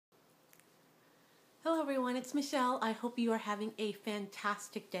Hello everyone, it's Michelle. I hope you are having a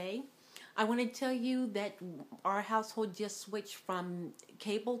fantastic day. I want to tell you that our household just switched from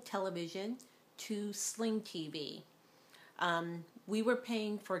cable television to Sling TV. We were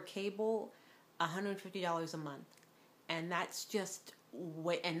paying for cable $150 a month, and that's just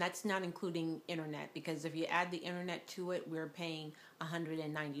and that's not including internet, because if you add the internet to it, we're paying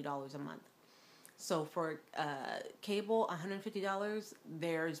 $190 a month. So for cable, $150,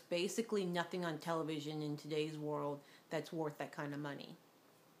 there's basically nothing on television in today's world that's worth that kind of money.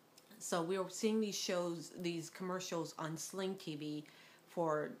 So we were seeing these shows, these commercials on Sling TV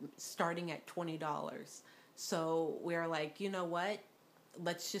for starting at $20. So we're like, you know what?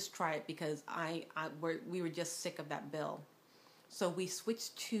 Let's just try it, because we were just sick of that bill. So we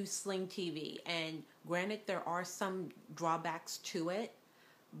switched to Sling TV, and granted, there are some drawbacks to it.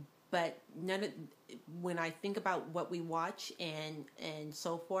 But when I think about what we watch and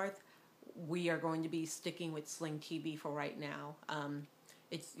so forth, we are going to be sticking with Sling TV for right now.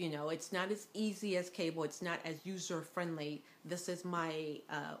 It's not as easy as cable. It's not as user friendly. This is my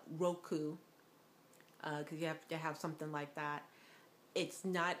Roku, because you have to have something like that. It's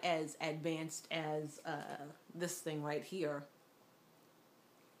not as advanced as this thing right here.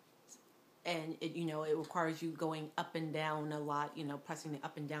 And it requires you going up and down a lot, pressing the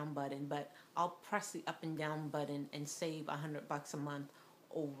up and down button. But I'll press the up and down button and save $100 a month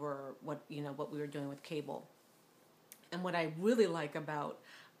over what we were doing with cable. And what I really like about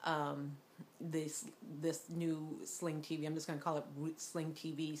this new Sling TV, I'm just going to call it Sling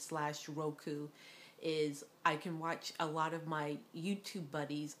TV / Roku, is I can watch a lot of my YouTube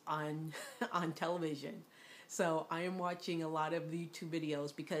buddies on on television. So I am watching a lot of YouTube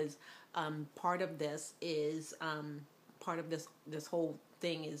videos, because part of this whole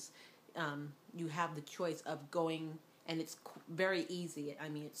thing is you have the choice of going, and it's very easy. I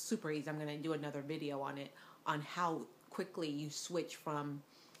mean, it's super easy. I'm going to do another video on it, on how quickly you switch from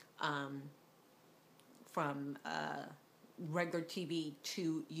regular TV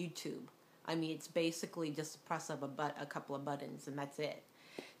to YouTube. I mean, it's basically just a press of a couple of buttons, and that's it.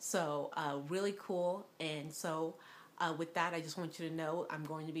 So really cool. And so with that, I just want you to know I'm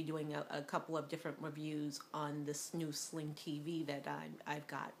going to be doing a couple of different reviews on this new Sling TV that I've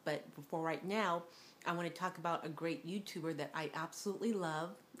got. But for right now, I want to talk about a great YouTuber that I absolutely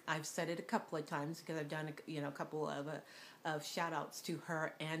love. I've said it a couple of times, because I've done a couple of shout outs to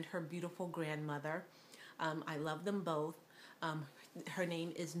her and her beautiful grandmother. I love them both. Her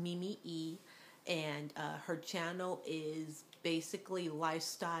name is Mimi E, and her channel is basically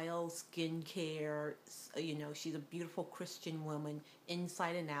lifestyle, skincare. She's a beautiful Christian woman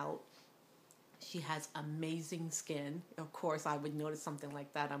inside and out. She has amazing skin. Of course, I would notice something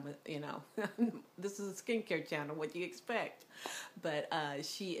like that. This is a skincare channel. What do you expect? But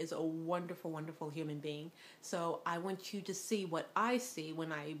she is a wonderful, wonderful human being. So I want you to see what I see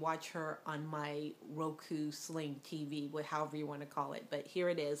when I watch her on my Roku Sling TV, however you want to call it. But here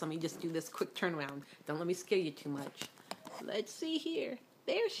it is. Let me just do this quick turnaround. Don't let me scare you too much. Let's see here.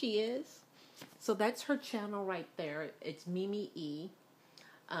 There she is. So that's her channel right there. It's Mimi E.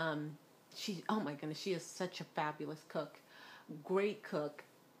 Oh my goodness, she is such a fabulous cook. Great cook.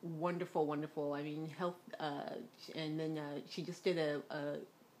 Wonderful, wonderful. I mean, health, and then she just did a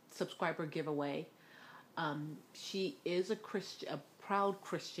subscriber giveaway. She is a proud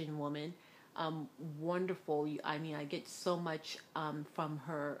Christian woman. Wonderful. I mean, I get so much from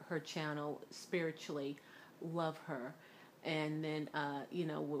her channel spiritually. Love her. And then,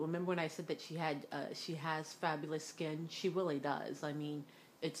 remember when I said that she has fabulous skin? She really does. I mean,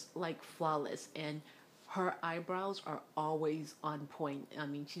 it's like flawless, and her eyebrows are always on point. I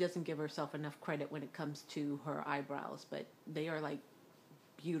mean, she doesn't give herself enough credit when it comes to her eyebrows, but they are like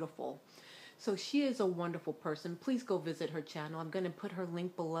beautiful. So she is a wonderful person. Please go visit her channel. I'm going to put her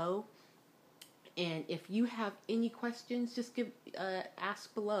link below. And if you have any questions, just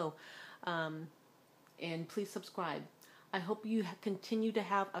ask below. And please subscribe. I hope you continue to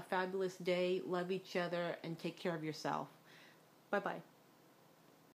have a fabulous day. Love each other and take care of yourself. Bye-bye.